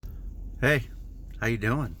Hey, how you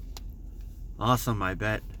doing? Awesome, I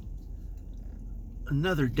bet.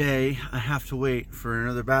 Another day, I have to wait for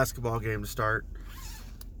another basketball game to start.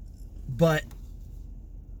 But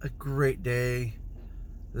a great day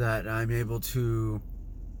that I'm able to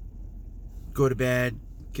go to bed,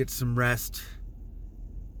 get some rest,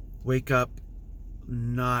 wake up,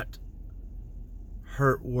 not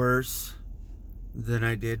hurt worse than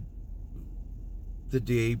I did the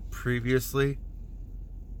day previously,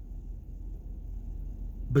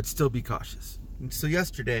 but still be cautious. And so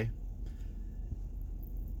yesterday,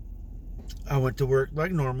 I went to work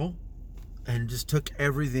like normal and just took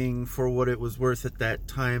everything for what it was worth at that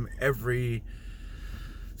time. Everything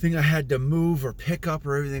I had to move or pick up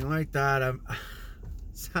or everything like that.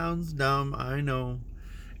 Sounds dumb, I know.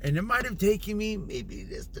 And it might have taken me maybe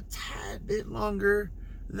just a tad bit longer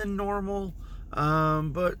than normal.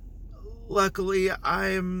 But luckily,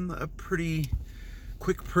 I am a pretty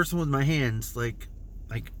quick person with my hands. Like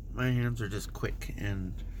my hands are just quick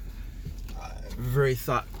and very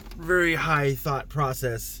high thought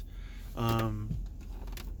process. I don't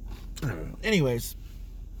know. Anyways,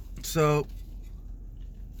 so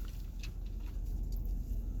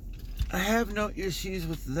I have no issues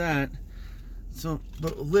with that. So,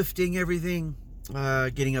 but lifting everything,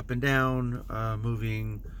 getting up and down,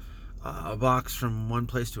 moving a box from one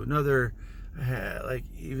place to another, like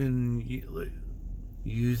even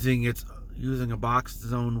using a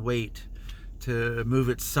box's own weight to move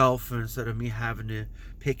itself instead of me having to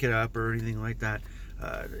pick it up or anything like that.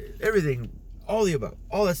 Everything, all the above,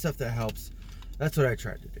 all that stuff that helps. That's what I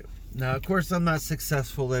tried to do. Now, of course, I'm not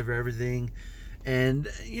successful at everything, and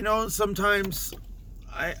sometimes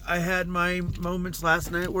I had my moments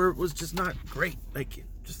last night where it was just not great. Like, it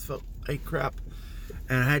just felt like crap,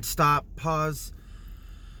 and I had to stop, pause,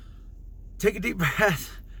 take a deep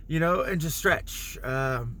breath, and just stretch,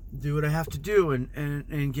 do what I have to do,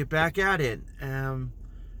 and get back at it.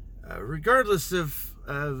 Regardless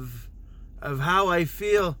of how I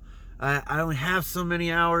feel, I only have so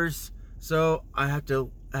many hours, so I have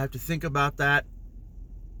to think about that.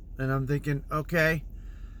 And I'm thinking, okay,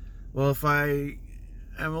 well, if I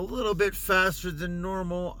am a little bit faster than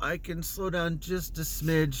normal, I can slow down just a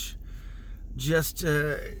smidge, just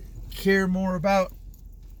to care more about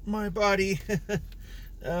my body.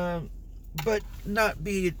 But not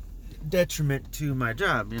be a detriment to my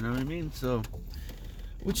job, you know what I mean? So,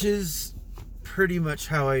 which is pretty much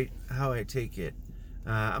how I take it.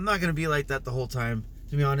 I'm not gonna be like that the whole time.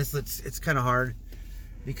 To be honest, it's kind of hard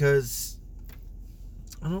because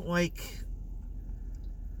I don't like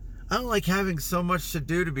having so much to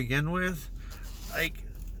do to begin with. Like,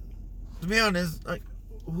 to be honest, like,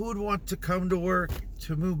 who would want to come to work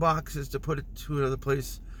to move boxes to put it to another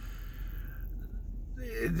place?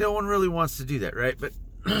 No one really wants to do that, right? But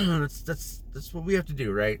that's what we have to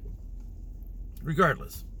do, right?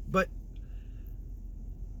 Regardless. But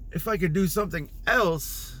if I could do something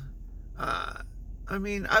else, I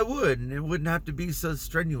mean, I would, and it wouldn't have to be so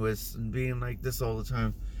strenuous and being like this all the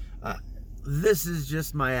time. This is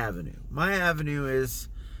just my avenue. My avenue is,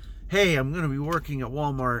 hey, I'm going to be working at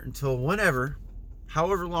Walmart until whenever,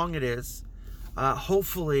 however long it is.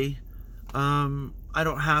 Hopefully, I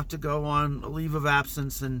don't have to go on a leave of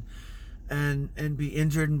absence and be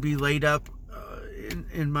injured and be laid up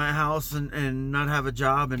in my house and not have a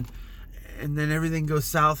job, and then everything goes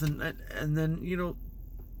south, and then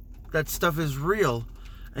that stuff is real,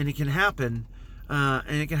 and it can happen,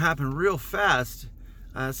 and it can happen real fast.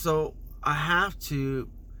 So I have to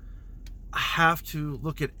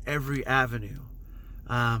look at every avenue.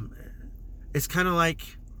 It's kind of like,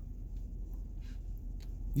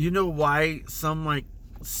 why some like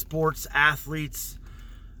sports athletes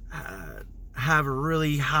have a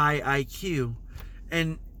really high IQ,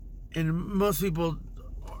 and most people,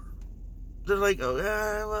 they're like, oh,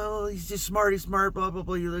 well, he's just smart, blah blah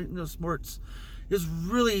blah. Sports, there's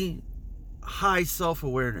really high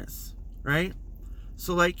self-awareness, right?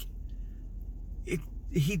 So like,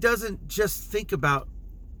 he doesn't just think about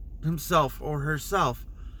himself or herself.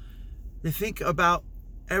 They think about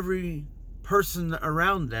every person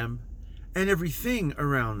around them and everything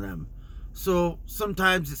around them. So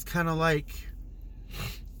sometimes it's kind of like,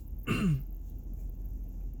 let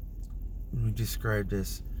me describe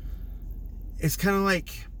this. It's kind of like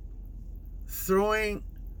throwing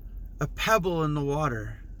a pebble in the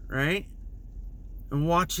water, right? And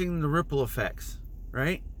watching the ripple effects,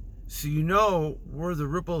 right? So you know where the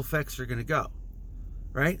ripple effects are going to go,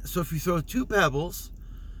 right? So if you throw two pebbles,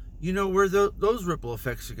 you know where those ripple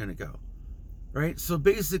effects are going to go, right? So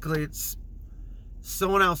basically, it's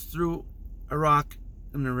someone else threw a rock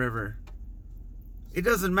in the river. it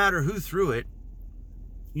doesn't matter who threw it.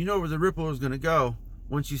 You know where the ripple is going to go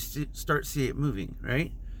once you start see it moving,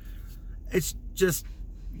 right? It's just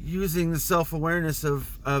using the self-awareness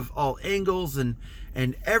of all angles and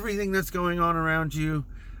everything that's going on around you,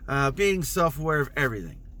 being self-aware of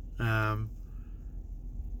everything. And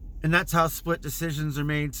that's how split decisions are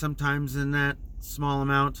made sometimes in that small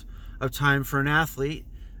amount of time for an athlete.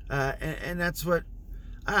 And that's what,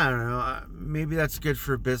 I don't know, maybe that's good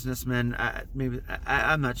for businessmen.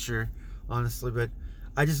 I'm not sure, honestly, but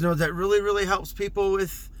I just know that really, really helps people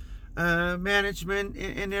with management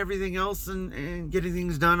and everything else and getting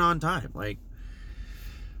things done on time. Like,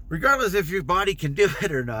 regardless if your body can do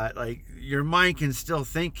it or not, like, your mind can still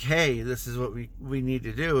think, hey, this is what we need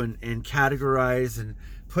to do, and categorize and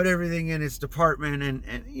put everything in its department,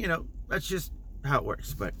 and you know, that's just how it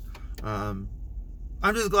works. But I'm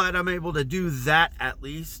just glad I'm able to do that at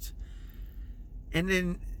least. And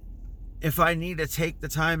then if I need to take the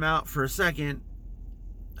time out for a second,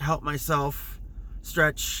 help myself,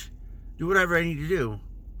 stretch, do whatever I need to do,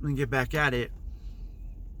 and get back at it,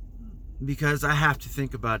 because I have to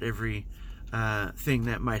think about every thing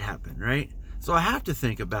that might happen, right? So I have to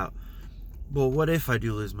think about, well, what if I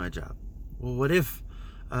do lose my job? Well, what if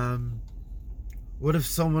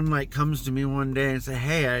someone like comes to me one day and say,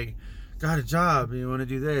 hey, I got a job, you want to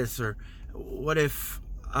do this? Or what if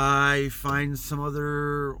I find some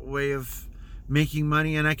other way of making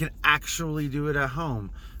money and I can actually do it at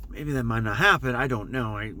home? Maybe that might not happen. I don't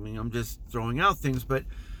know. I mean, I'm just throwing out things, but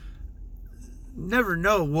never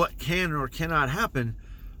know what can or cannot happen.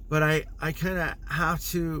 But I kind of have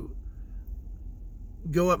to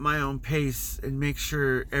go at my own pace and make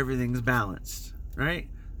sure everything's balanced, right?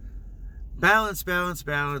 Balance.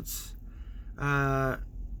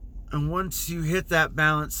 And once you hit that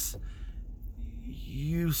balance,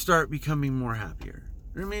 you start becoming more happier.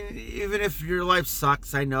 I mean, even if your life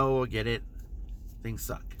sucks, I know, I get it. Things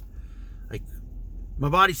suck. Like, my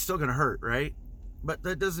body's still gonna hurt, right? But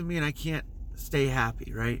that doesn't mean I can't stay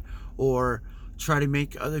happy, right? Or try to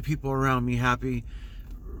make other people around me happy,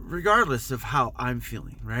 regardless of how I'm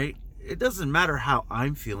feeling, right? It doesn't matter how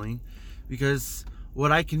I'm feeling, because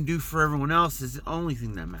what I can do for everyone else is the only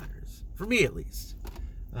thing that matters, for me at least.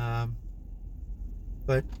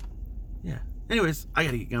 But yeah. Anyways, I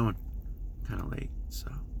gotta get going. Kind of late, so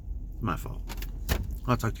my fault.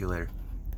 I'll talk to you later.